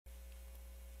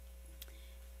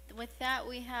with that,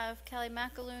 we have Kelly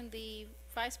McAloon, the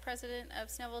Vice President of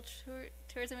Snellville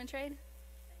Tourism and Trade.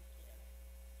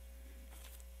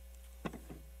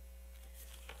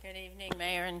 Good evening,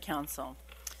 Mayor and Council.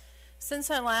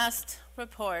 Since our last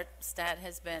report, STAT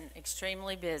has been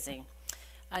extremely busy.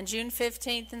 On June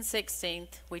 15th and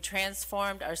 16th, we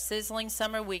transformed our sizzling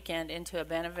summer weekend into a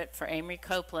benefit for Amory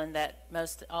Copeland that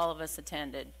most all of us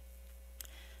attended.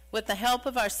 With the help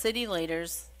of our city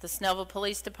leaders, the Snellville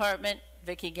Police Department,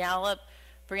 Vicki Gallup,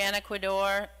 Brianna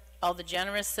Quidor, all the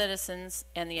generous citizens,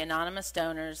 and the anonymous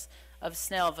donors of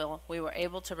Snellville, we were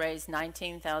able to raise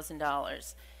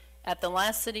 $19,000. At the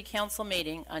last City Council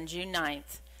meeting on July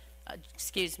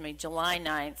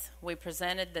 9th, we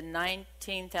presented the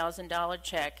 $19,000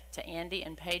 check to Andy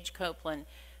and Paige Copeland,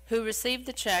 who received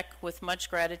the check with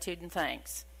much gratitude and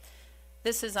thanks.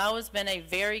 This has always been a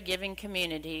very giving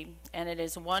community, and it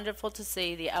is wonderful to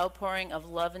see the outpouring of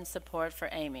love and support for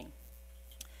Amy.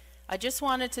 I just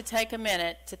wanted to take a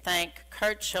minute to thank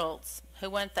Kurt Schultz, who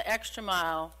went the extra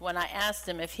mile when I asked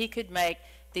him if he could make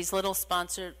these little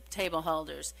sponsored table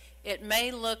holders. It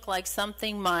may look like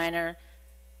something minor,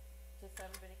 just so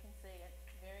everybody can see it,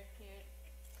 very cute.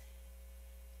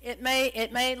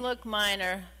 It may look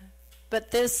minor,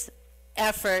 but this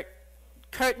effort,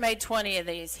 Kurt made 20 of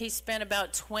these. He spent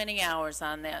about 20 hours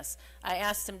on this. I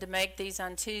asked him to make these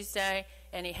on Tuesday,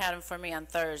 and he had them for me on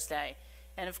Thursday.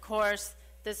 And of course,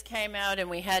 this came out, and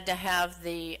we had to have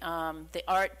the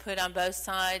art put on both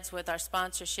sides with our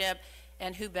sponsorship,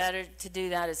 and who better to do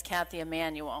that is Kathy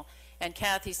Emanuel. And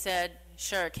Kathy said,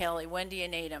 sure, Kelly, when do you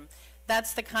need them?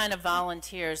 That's the kind of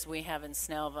volunteers we have in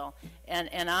Snellville.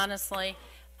 And honestly,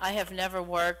 I have never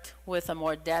worked with a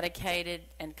more dedicated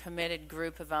and committed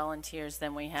group of volunteers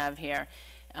than we have here.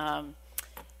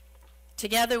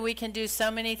 Together we can do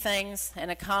so many things and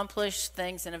accomplish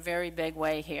things in a very big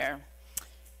way here.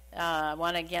 I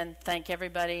want to again thank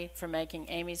everybody for making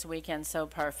Amy's weekend so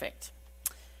perfect.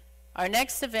 Our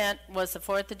next event was the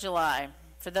 4th of July.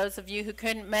 For those of you who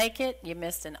couldn't make it, you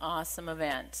missed an awesome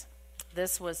event.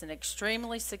 This was an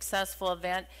extremely successful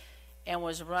event and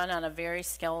was run on a very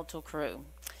skeletal crew.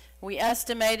 We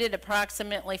estimated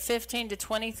approximately 15 to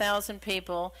 20,000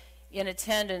 people in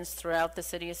attendance throughout the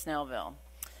city of Snellville.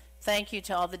 Thank you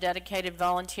to all the dedicated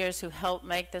volunteers who helped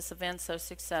make this event so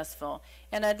successful.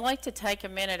 And I'd like to take a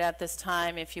minute at this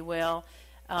time, if you will,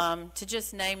 to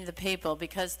just name the people,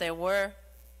 because there were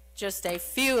just a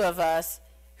few of us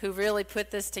who really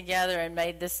put this together and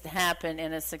made this happen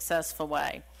in a successful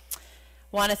way.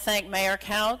 Want to thank Mayor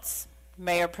Couts,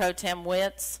 Mayor Pro Tem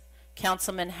Witz,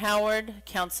 Councilman Howard,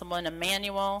 Councilman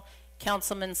Emanuel,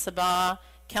 Councilman Sabah,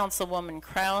 Councilwoman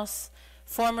Kraus,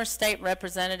 former State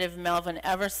Representative Melvin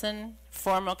Everson,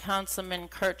 former Councilman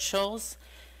Kurt Schultz,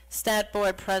 Stat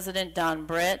Board President Don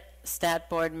Britt, Stat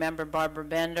Board Member Barbara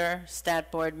Bender,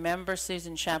 Stat Board Member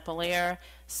Susan Chapelier,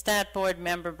 Stat Board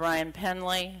Member Brian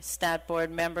Penley, Stat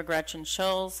Board Member Gretchen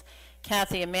Scholes,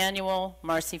 Kathy Emanuel,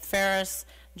 Marcy Ferris,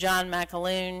 John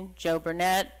McAloon, Joe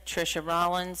Burnett, Tricia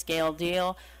Rollins, Gail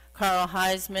Deal, Carl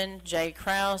Heisman, Jay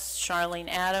Krause, Charlene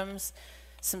Adams,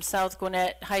 some South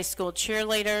Gwinnett High School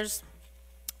cheerleaders,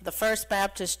 the First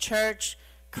Baptist Church,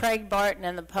 Craig Barton,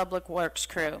 and the Public Works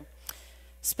crew.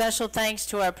 Special thanks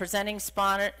to our presenting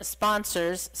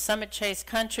sponsors, Summit Chase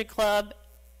Country Club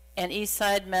and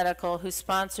Eastside Medical, who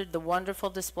sponsored the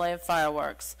wonderful display of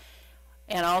fireworks.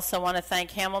 And also want to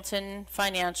thank Hamilton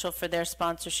Financial for their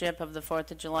sponsorship of the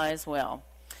 4th of July as well.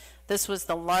 This was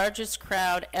the largest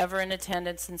crowd ever in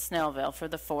attendance in Snellville for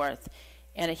the 4th.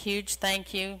 And a huge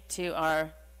thank you to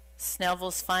our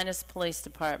Snellville's finest police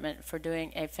department for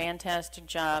doing a fantastic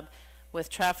job with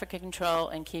traffic control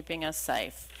and keeping us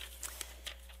safe.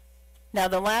 Now,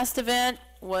 the last event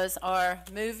was our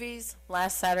movies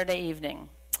last Saturday evening.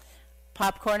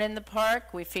 Popcorn in the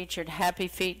Park, we featured Happy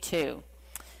Feet 2.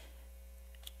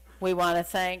 We want to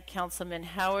thank Councilman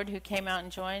Howard, who came out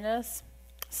and joined us,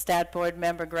 Stat Board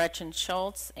Member Gretchen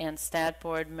Schultz, and Stat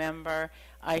Board Member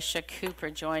Aisha Cooper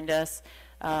joined us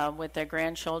with their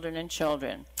grandchildren and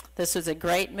children. This was a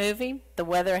great movie. The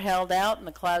weather held out and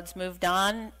the clouds moved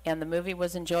on, and the movie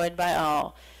was enjoyed by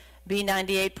all.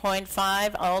 B98.5,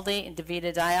 Aldi, and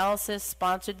DaVita Dialysis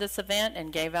sponsored this event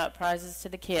and gave out prizes to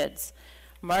the kids.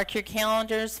 Mark your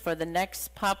calendars for the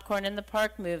next Popcorn in the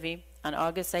Park movie on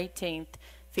August 18th,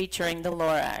 featuring the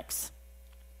Lorax.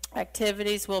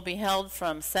 Activities will be held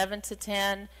from 7 to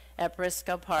 10 at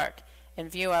Briscoe Park.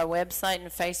 And view our website and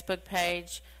Facebook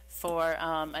page for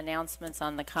announcements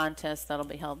on the contest that'll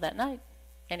be held that night.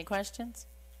 Any questions?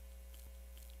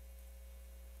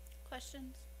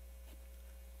 Questions?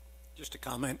 Just a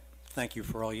comment. Thank you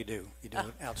for all you do. You do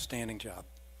an outstanding job.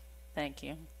 Thank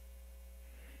you.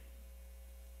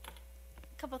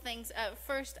 couple things.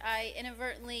 First, I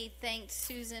inadvertently thanked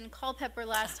Susan Culpepper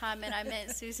last time, and I meant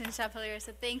Susan Chapelier.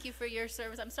 So thank you for your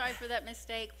service. I'm sorry for that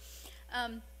mistake.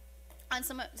 On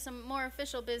some more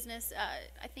official business,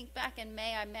 I think back in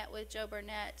May I met with Joe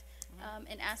Burnett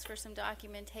and asked for some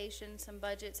documentation, some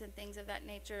budgets and things of that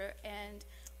nature, and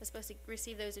was supposed to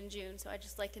receive those in June. So I'd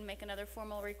just like to make another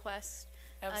formal request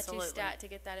to Absolutely. STAT to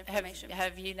get that information.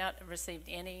 Have you not received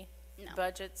any No.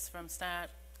 budgets from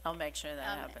STAT? I'll make sure that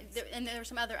happens. And there are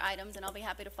some other items, and I'll be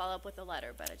happy to follow up with a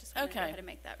letter, but I just wanted to go Okay. ahead and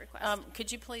make that request.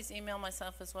 Could you please email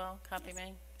myself as well? Copy Yes.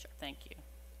 me? Sure. Thank you.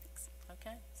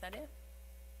 Okay, is that it?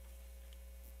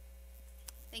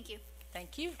 Thank you.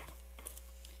 Thank you.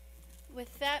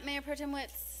 With that, Mayor Pro Tem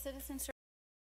Witt, citizens to